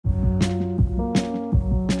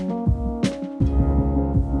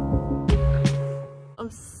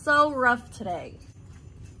rough today.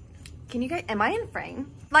 Can you guys, am I in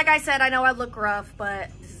frame? Like I said, I know I look rough, but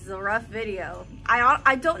this is a rough video.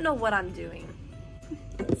 I don't know what I'm doing.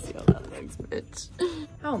 Let's see how that looks, bitch.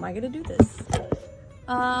 How am I gonna do this?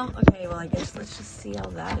 Okay, well, I guess let's just see how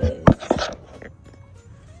that is.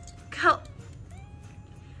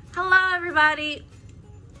 Hello, everybody.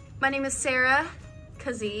 My name is Sarah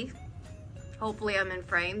Kazee. Hopefully I'm in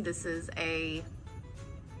frame. This is a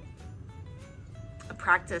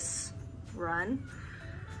practice run.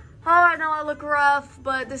 Oh, I know I look rough,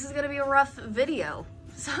 but this is gonna be a rough video.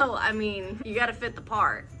 So, I mean, you gotta fit the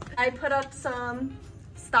part. I put up some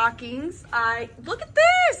stockings. Look at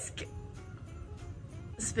this!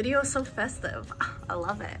 This video is so festive. I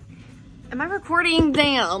love it. Am I recording?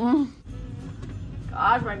 Damn.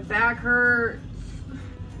 Gosh, my back hurts.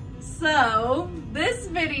 So, this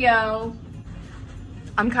video,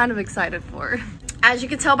 I'm kind of excited for. As you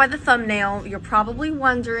can tell by the thumbnail, you're probably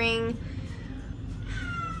wondering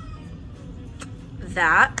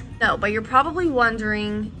that. No, but you're probably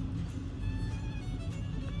wondering,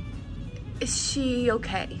 is she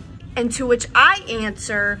okay? And to which I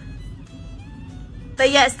answer,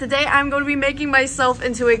 that yes, today I'm going to be making myself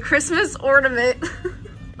into a Christmas ornament.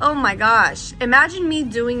 Oh my gosh. Imagine me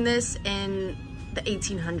doing this in the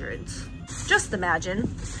 1800s. Just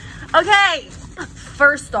imagine. Okay,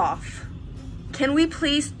 first off, can we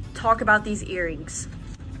please talk about these earrings?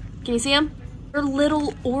 Can you see them? They're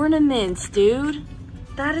little ornaments, dude.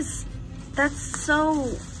 That's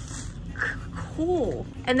so cool.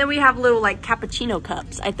 And then we have little like cappuccino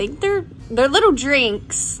cups. I think they're little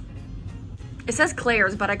drinks. It says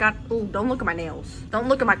Claire's, but I got, ooh, don't look at my nails. Don't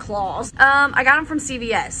look at my claws. I got them from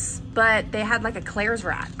CVS, but they had like a Claire's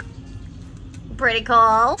rack. Pretty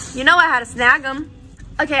cool. You know I had to snag them.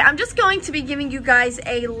 Okay, I'm just going to be giving you guys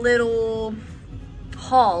a little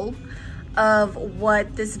haul of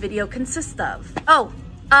what this video consists of. Oh,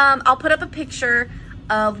 I'll put up a picture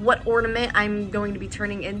of what ornament I'm going to be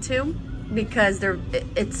turning into because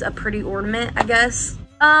it's a pretty ornament, I guess.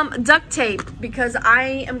 Duct tape, because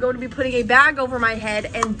I am going to be putting a bag over my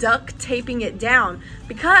head and duct taping it down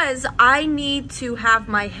because I need to have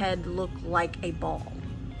my head look like a ball.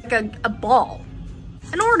 Like a ball.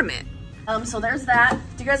 An ornament. So there's that.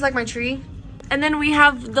 Do you guys like my tree? And then we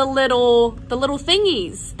have the little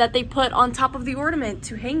thingies that they put on top of the ornament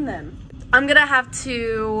to hang them. I'm gonna have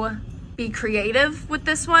to be creative with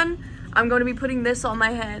this one. I'm going to be putting this on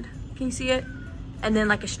my head. Can you see it? And then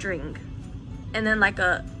like a string. And then like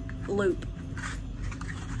a loop.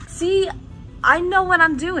 See, I know what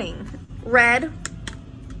I'm doing. Red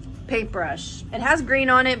paintbrush. It has green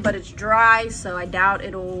on it, but it's dry, so I doubt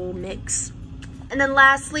it'll mix. And then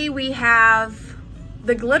lastly, we have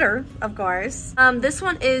the glitter, of course. This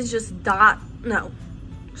one is just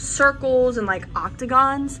circles and like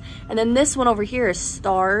octagons. And then this one over here is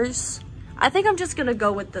stars. I think I'm just gonna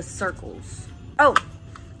go with the circles. Oh,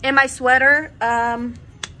 and my sweater,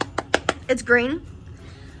 it's green,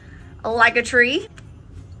 like a tree.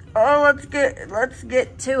 Oh, let's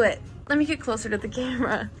get to it. Let me get closer to the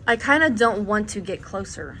camera. I kind of don't want to get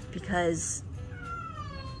closer because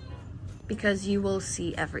you will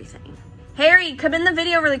see everything. Harry, come in the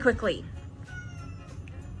video really quickly.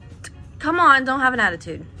 Come on, don't have an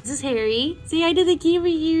attitude. This is Harry. Say hi to the camera,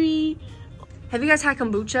 Harry. Have you guys had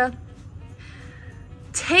kombucha?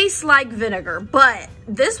 Tastes like vinegar, but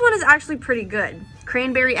this one is actually pretty good.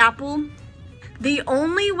 Cranberry apple. The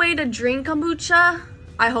only way to drink kombucha,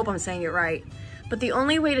 I hope I'm saying it right, but the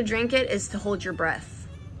only way to drink it is to hold your breath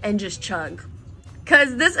and just chug.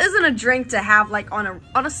 Cause this isn't a drink to have like on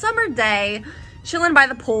a summer day, chilling by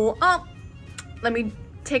the pool. Oh, let me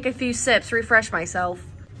take a few sips, refresh myself.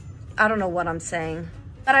 I don't know what I'm saying,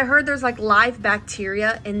 but I heard there's like live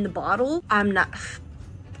bacteria in the bottle. I'm not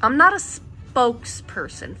a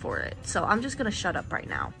spokesperson for it, so I'm just gonna shut up right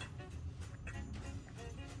now.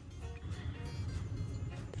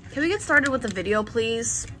 Can we get started with the video,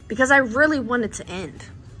 please? Because I really want it to end.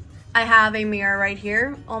 I have a mirror right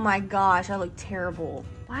here. Oh my gosh, I look terrible.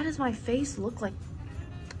 Why does my face look like,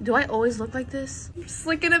 do I always look like this? I'm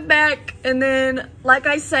slicking it back, and then, like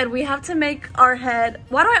I said, we have to make our head,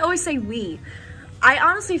 why do I always say we? I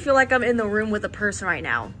honestly feel like I'm in the room with a person right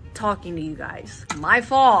now, talking to you guys. My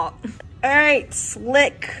fault. All right,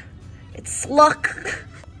 slick. It's sluck.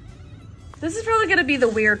 This is really gonna be the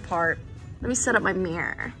weird part. Let me set up my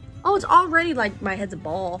mirror. Oh, it's already like my head's a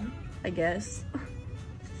ball, I guess.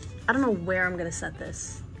 I don't know where I'm gonna set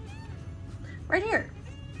this. Right here.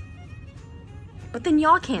 But then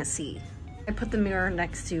y'all can't see. I put the mirror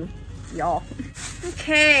next to y'all.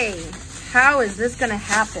 Okay, how is this gonna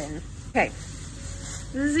happen? Okay,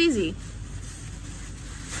 this is easy.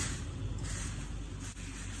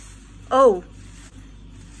 Oh.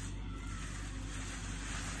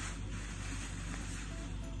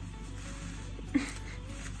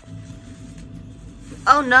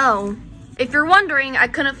 Oh no. If you're wondering, I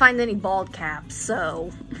couldn't find any bald caps,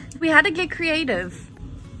 so we had to get creative.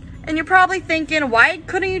 And you're probably thinking, why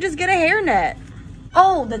couldn't you just get a hairnet?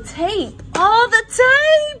 Oh, the tape. Oh, the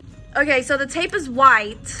tape. Okay, so the tape is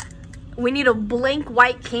white. We need a blank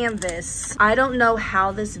white canvas. I don't know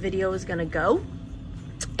how this video is gonna go.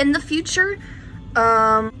 In the future,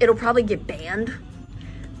 it'll probably get banned.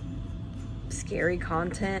 Scary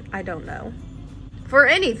content, I don't know. For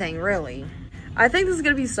anything, really. I think this is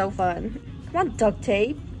gonna be so fun. Come on, duct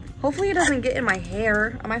tape. Hopefully it doesn't get in my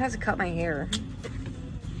hair. I might have to cut my hair.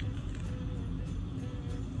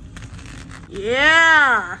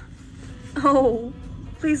 Yeah. Oh,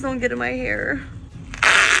 please don't get in my hair.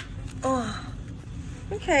 Oh,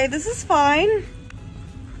 okay, this is fine.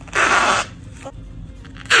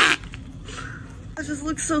 That just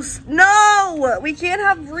looks so, no, we can't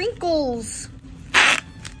have wrinkles.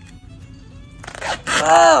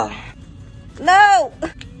 Oh, no.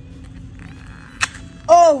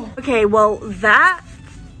 Oh, okay, well that,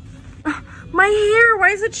 my hair, why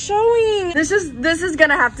is it showing? This is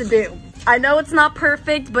gonna have to do. I know it's not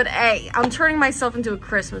perfect, but hey, I'm turning myself into a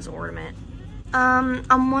Christmas ornament.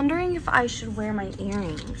 I'm wondering if I should wear my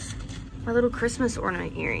earrings. My little Christmas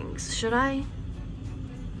ornament earrings. Should I?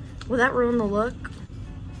 Will that ruin the look?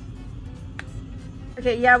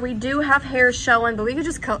 Okay, yeah, we do have hair showing, but we could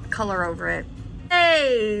just color over it.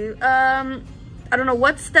 Hey, I don't know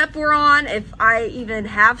what step we're on, if I even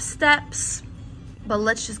have steps, but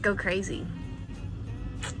let's just go crazy.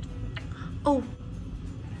 Oh.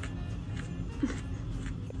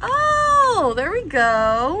 Oh, there we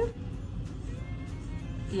go.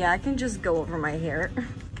 Yeah, I can just go over my hair.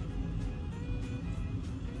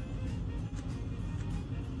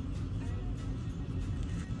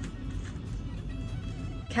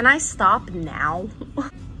 Can I stop now? Oh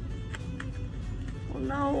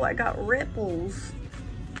no, I got ripples.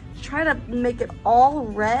 Try to make it all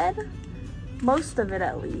red. Most of it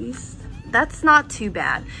at least. That's not too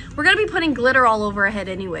bad. We're gonna be putting glitter all over our head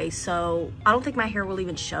anyway, so I don't think my hair will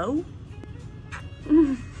even show.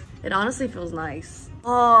 It honestly feels nice.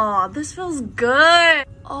 Oh, this feels good.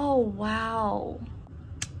 Oh, wow.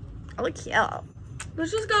 I look cute.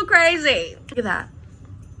 Let's just go crazy. Look at that.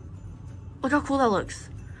 Look how cool that looks.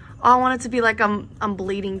 Oh, I want it to be like I'm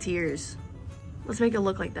bleeding tears. Let's make it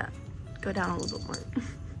look like that. Go down a little bit more.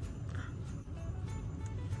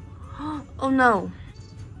 Oh no.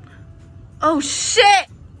 Oh shit!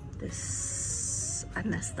 I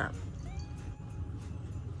messed up.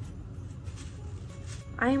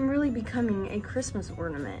 I am really becoming a Christmas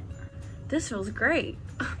ornament. This feels great.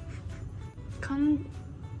 Come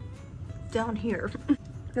down here.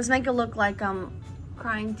 Let's make it look like I'm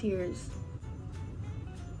crying tears.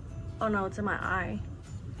 Oh no, it's in my eye.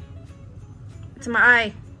 It's in my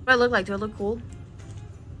eye. What do I look like? Do I look cool?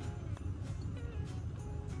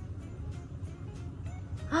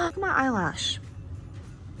 Look at my eyelash.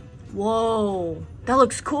 Whoa, that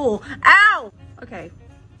looks cool. Ow! Okay.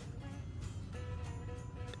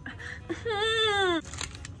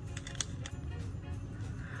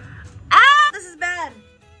 Ah! This is bad.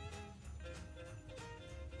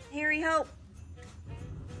 Harry, help.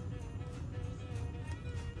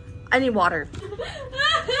 I need water.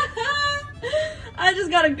 I just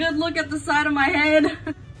got a good look at the side of my head.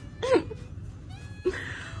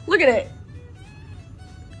 Look at it.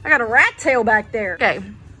 I got a rat tail back there. Okay.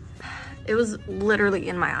 It was literally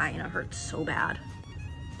in my eye and it hurt so bad.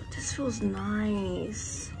 But this feels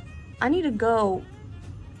nice. I need to go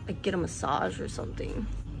like get a massage or something.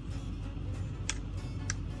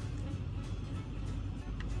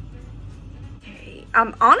 Okay,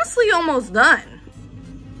 I'm honestly almost done.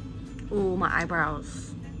 Ooh, my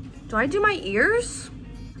eyebrows. Do I do my ears?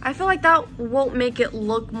 I feel like that won't make it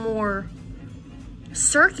look more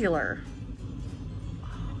circular.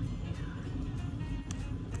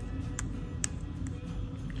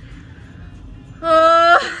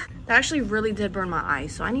 That actually really did burn my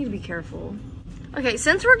eyes, so I need to be careful. Okay,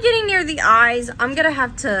 since we're getting near the eyes, I'm gonna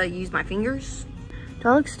have to use my fingers. Do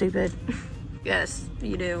I look stupid? Yes,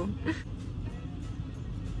 you do.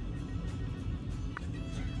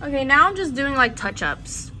 Okay, now I'm just doing like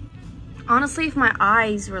touch-ups. Honestly, if my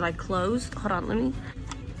eyes were like closed, hold on, let me.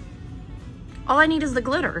 All I need is the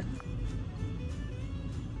glitter.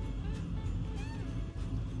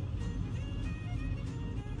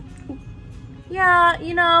 Yeah,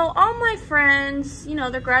 you know, all my friends, you know,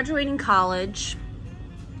 they're graduating college.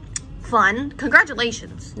 Fun.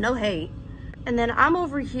 Congratulations. No hate. And then I'm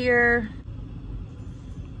over here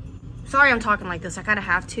Sorry I'm talking like this. I kind of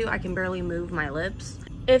have to. I can barely move my lips.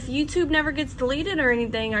 If YouTube never gets deleted or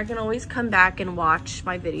anything, I can always come back and watch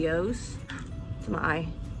my videos. To my eye.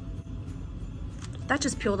 That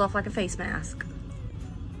just peeled off like a face mask.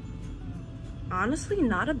 Honestly,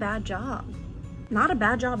 not a bad job. Not a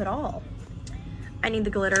bad job at all. I need the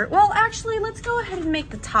glitter. Well, actually, let's go ahead and make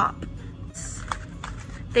the top.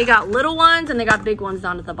 They got little ones and they got big ones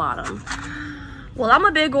down at the bottom. Well, I'm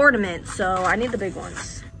a big ornament, so I need the big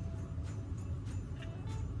ones.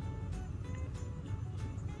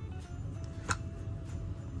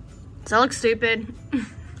 Does that look stupid?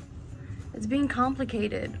 It's being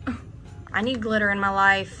complicated. I need glitter in my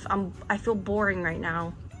life. I feel boring right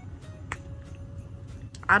now.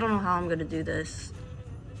 I don't know how I'm gonna do this.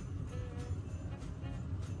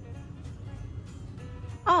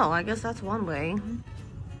 Oh, I guess that's one way.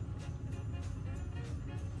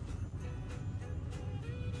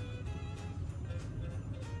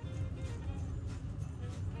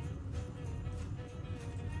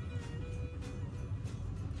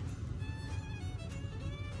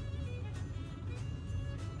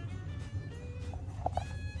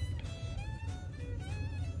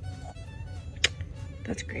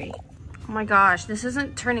 That's great. Oh my gosh, this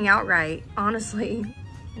isn't turning out right, honestly,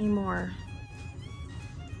 anymore.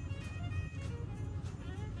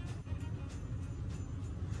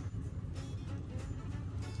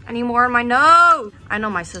 I need more in my nose. I know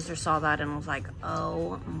my sister saw that and was like,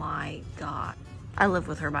 oh my God. I live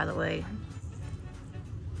with her, by the way.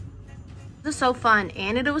 This is so fun,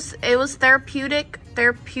 and it was therapeutic.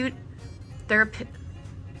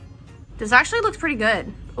 This actually looks pretty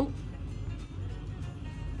good. Oh.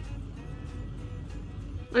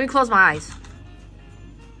 Let me close my eyes.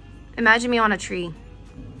 Imagine me on a tree.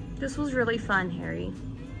 This was really fun, Harry.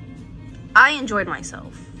 I enjoyed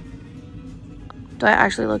myself. Do I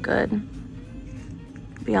actually look good?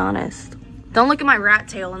 Be honest. Don't look at my rat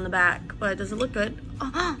tail in the back, but does it look good?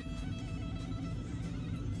 Oh,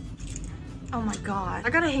 oh my God. I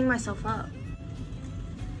gotta hang myself up.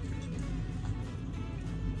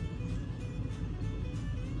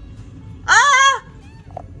 Ah!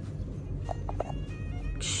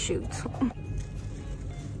 Shoot.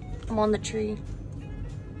 I'm on the tree.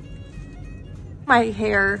 My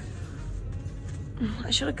hair.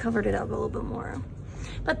 I should have covered it up a little bit more.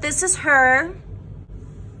 But this is her.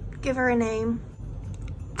 Give her a name.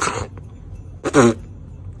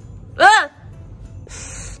 Ah!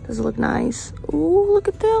 Does it look nice? Ooh, look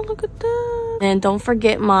at that, look at that. And don't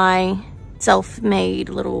forget my self-made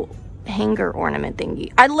little hanger ornament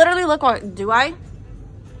thingy. I literally look like, do I?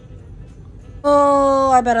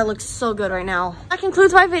 Oh, I bet I look so good right now. That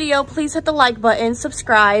concludes my video. Please hit the like button,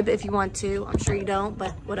 subscribe if you want to. I'm sure you don't,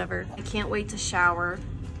 but whatever. I can't wait to shower.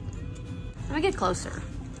 Let me get closer.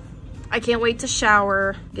 I can't wait to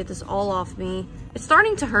shower, get this all off me. It's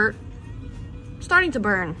starting to hurt. It's starting to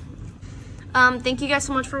burn. Thank you guys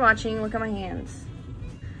so much for watching. Look at my hands.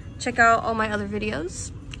 Check out all my other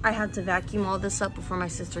videos. I have to vacuum all this up before my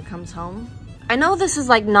sister comes home. I know this is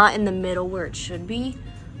like not in the middle where it should be,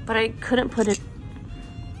 but I couldn't put it.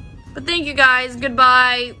 But thank you guys,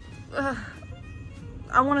 goodbye. Ugh.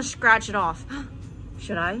 I want to scratch it off.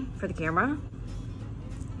 Should I, for the camera?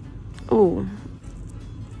 Ooh.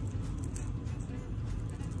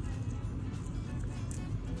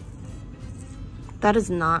 That is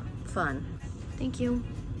not fun. Thank you.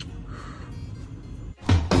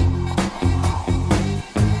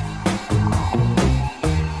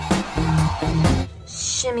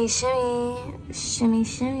 Shimmy, shimmy, shimmy,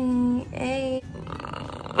 shimmy, hey.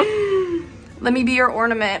 Let me be your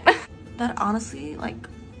ornament. That honestly, like,